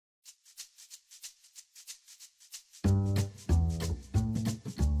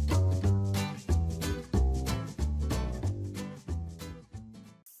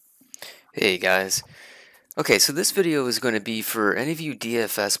Hey guys. Okay, so this video is going to be for any of you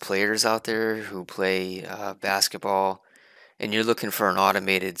DFS players out there who play basketball and you're looking for an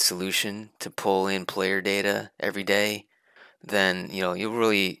automated solution to pull in player data every day, then you'll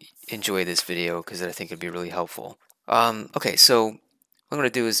really enjoy this video because I think it'd be really helpful. Okay, so what I'm going to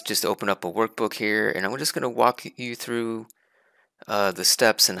do is just open up a workbook here and I'm just going to walk you through the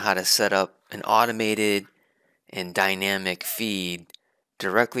steps and how to set up an automated and dynamic feed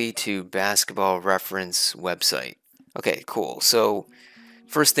directly to Basketball Reference website. Okay, cool. So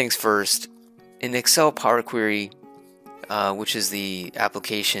first things first, in Excel Power Query, which is the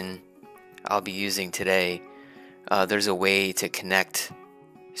application I'll be using today, there's a way to connect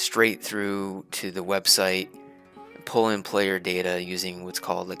straight through to the website, pull in player data using what's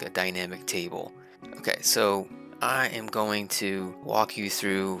called like a dynamic table. Okay, so I am going to walk you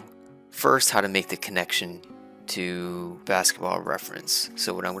through first how to make the connection to Basketball Reference.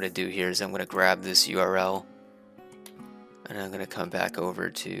 So what I'm going to do here is I'm going to grab this URL and I'm going to come back over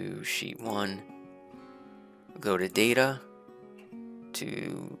to sheet 1, go to data,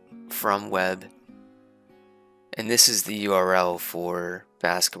 to from web, and this is the URL for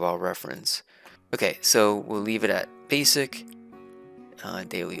Basketball Reference. Okay, so we'll leave it at basic,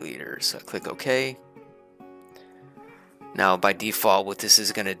 daily leaders. So click OK. Now by default what this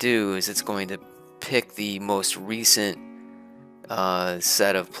is going to do is it's going to pick the most recent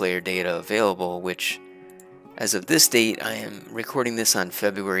set of player data available, which as of this date I am recording this on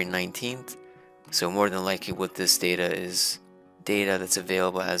February 19th, so more than likely what this data is data that's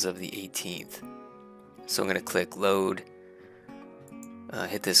available as of the 18th. So I'm going to click load,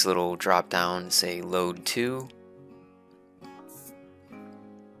 hit this little drop down, say load to,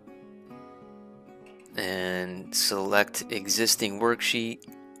 and select existing worksheet,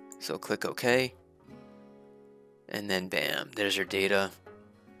 so click OK, and then bam, there's your data.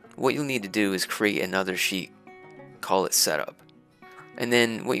 What you'll need to do is create another sheet, call it setup, and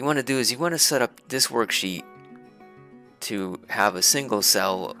then what you want to do is you want to set up this worksheet to have a single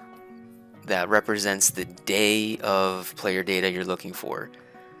cell that represents the day of player data you're looking for.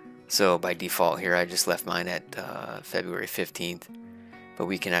 So by default here I just left mine at February 15th, but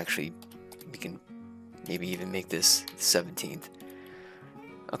we can maybe even make this 17th.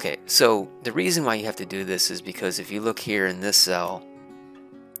 Okay, so the reason why you have to do this is because if you look here in this cell,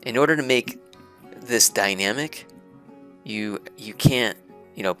 in order to make this dynamic, you can't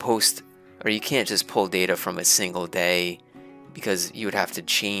post, or you can't just pull data from a single day, because you would have to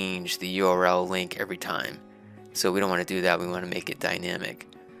change the URL link every time. So we don't want to do that. We want to make it dynamic.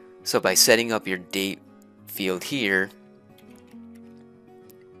 So by setting up your date field here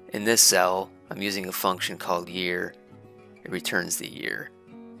in this cell, I'm using a function called year. It returns the year.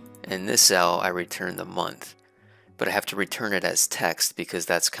 In this cell I return the month, but I have to return it as text because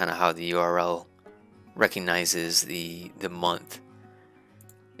that's kind of how the URL recognizes the month.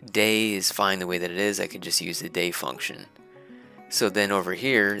 Day is fine the way that it is. I could just use the day function. So then over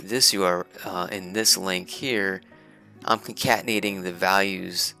here, this URL in this link here, I'm concatenating the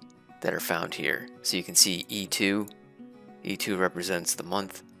values that are found here. So you can see E2 represents the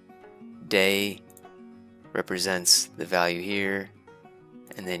month, day represents the value here,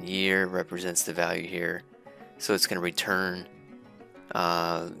 and then year represents the value here. So it's going to return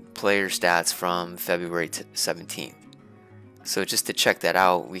player stats from February 17th. So just to check that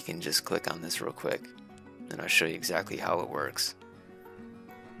out, we can just click on this real quick and I'll show you exactly how it works.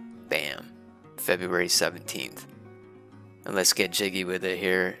 Bam, February 17th. And let's get jiggy with it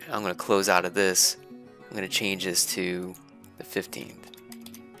here. I'm going to close out of this. I'm going to change this to the 15th.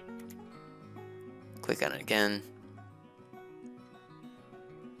 Click on it again.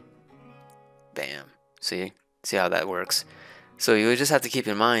 Bam. See how that works? So you just have to keep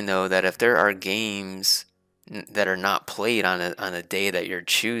in mind though that if there are games that are not played on a day that you're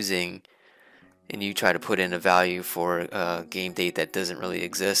choosing, and you try to put in a value for a game date that doesn't really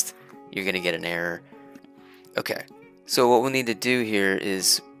exist, you're going to get an error. Okay, so what we'll need to do here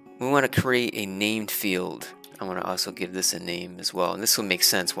is we want to create a named field. I want to also give this a name as well, and this will make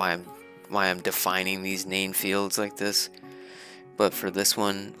sense why I'm defining these named fields like this. But for this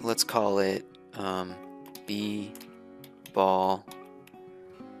one, let's call it BBallRefURL.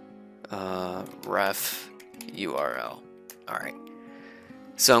 Alright,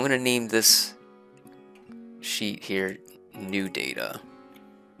 so I'm going to name this sheet here new data,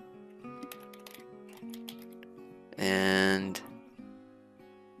 and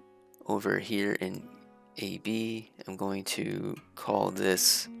over here in AB I'm going to call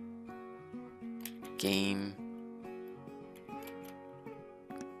this game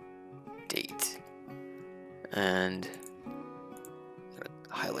date, and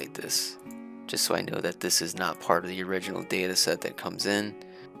highlight this just so I know that this is not part of the original data set that comes in.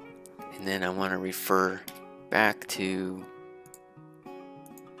 And then I want to refer back to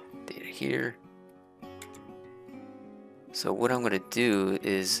data here. So what I'm going to do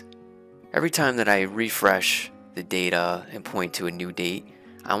is every time that I refresh the data and point to a new date,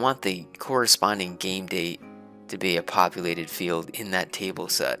 I want the corresponding game date to be a populated field in that table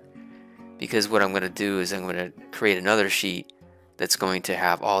set. Because what I'm going to do is I'm going to create another sheet that's going to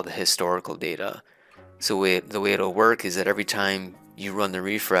have all the historical data. So the way it'll work is that every time you run the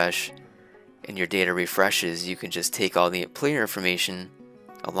refresh and your data refreshes, you can just take all the player information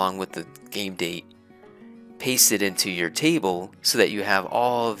along with the game date, paste it into your table so that you have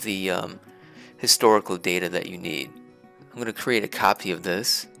all of the historical data that you need. I'm going to create a copy of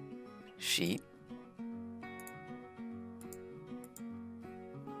this sheet.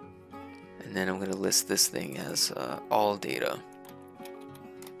 And then I'm going to list this thing as all data.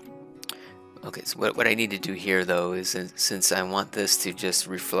 Okay, so what I need to do here though is, since I want this to just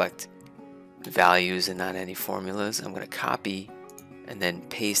reflect values and not any formulas, I'm going to copy and then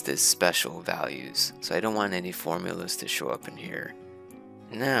paste as special values. So I don't want any formulas to show up in here.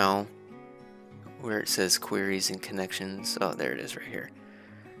 Now, where it says queries and connections, oh, there it is right here.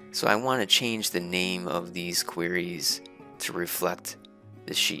 So I want to change the name of these queries to reflect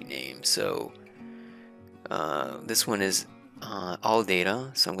the sheet name. So this one is all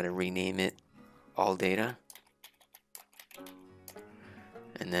data, so I'm going to rename it all data.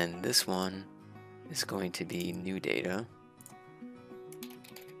 And then this one is going to be new data.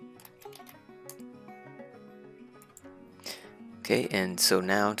 Okay, and so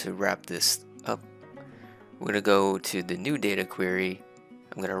now to wrap this up, we're going to go to the new data query.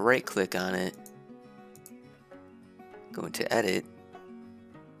 I'm going to right click on it, go into edit,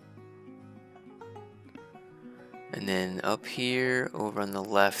 and then up here over on the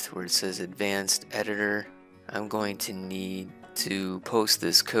left where it says advanced editor, I'm going to need to post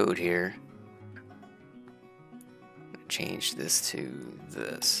this code here. Change this to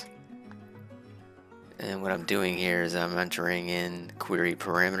this. And what I'm doing here is I'm entering in query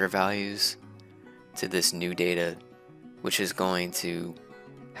parameter values to this new data, which is going to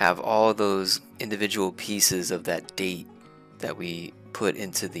have all those individual pieces of that date that we put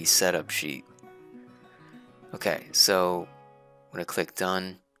into the setup sheet. Okay, so I'm going to click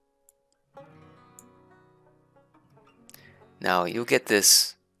done. Now you'll get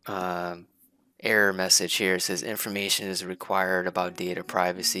this error message here. It says information is required about data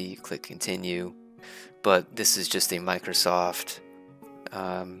privacy. You click continue, but this is just a Microsoft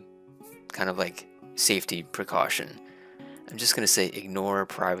kind of like safety precaution. I'm just going to say ignore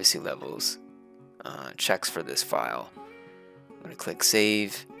privacy levels checks for this file. I'm going to click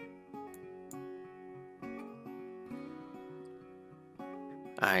save.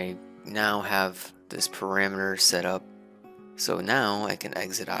 I now have this parameter set up, so now I can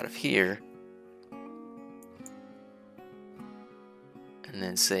exit out of here and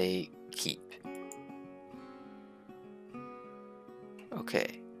then say keep.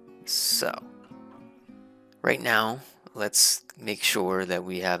 Okay, so right now let's make sure that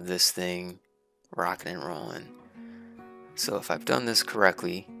we have this thing rocking and rolling. So if I've done this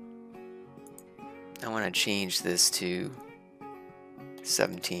correctly, I want to change this to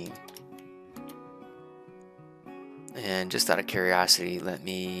 17. And just out of curiosity, let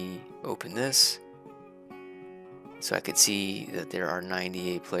me open this so I could see that there are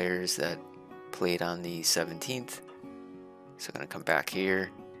 98 players that played on the 17th. So I'm going to come back here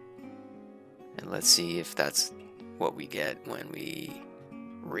and let's see if that's what we get when we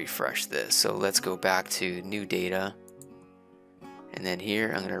refresh this. So let's go back to new data, and then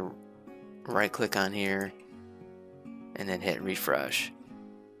here I'm going to right click on here and then hit refresh.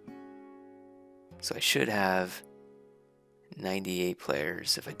 So I should have 98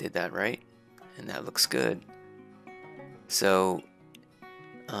 players if I did that right, and that looks good. So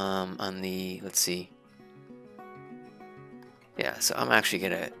on the, let's see, yeah, so I'm actually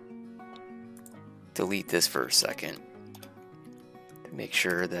gonna delete this for a second to make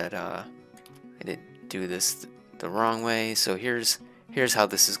sure that I didn't do this the wrong way. So here's how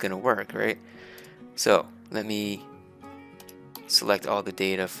this is gonna work, right? So let me select all the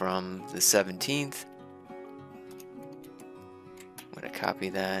data from the 17th. I'm going to copy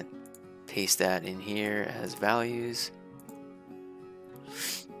that, paste that in here as values,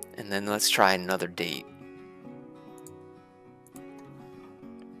 and then let's try another date.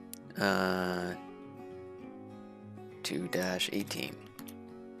 2-18.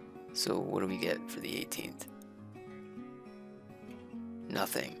 So what do we get for the 18th?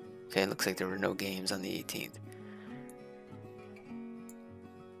 Nothing. Okay, it looks like there were no games on the 18th.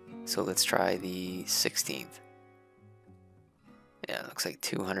 So let's try the 16th. Yeah, it looks like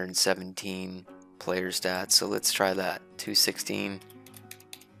 217 player stats. So let's try that. 216.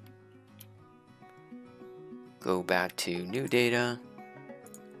 Go back to new data.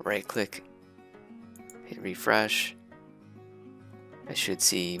 Right click. Hit refresh. I should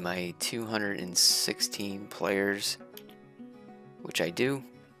see my 216 players, which I do.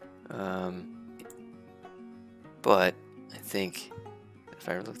 But I think if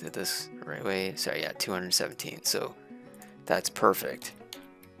I looked at this the right way, sorry, yeah, 217. So that's perfect.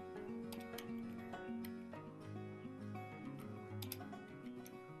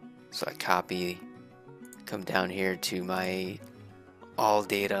 So I copy, come down here to my all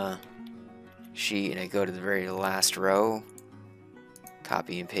data sheet, and I go to the very last row,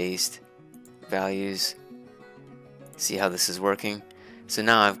 copy and paste values. See how this is working? So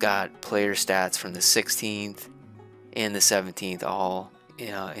now I've got player stats from the 16th and the 17th all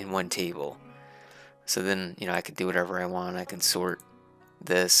in one table. So then, I could do whatever I want. I can sort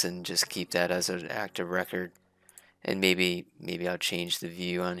this and just keep that as an active record. And maybe I'll change the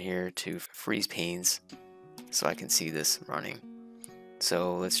view on here to freeze panes so I can see this running.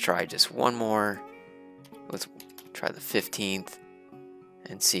 So let's try just one more. Let's try the 15th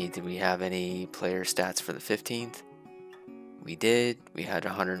and see, did we have any player stats for the 15th? We did. We had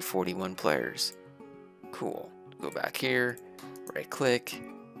 141 players. Cool. Go back here, right click,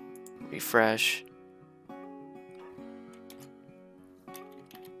 refresh.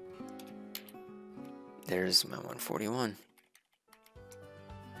 There's my 141.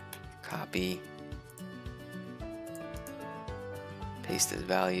 Copy. Paste the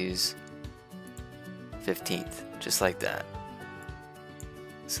values. 15th, just like that.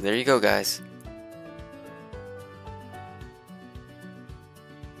 So there you go, guys.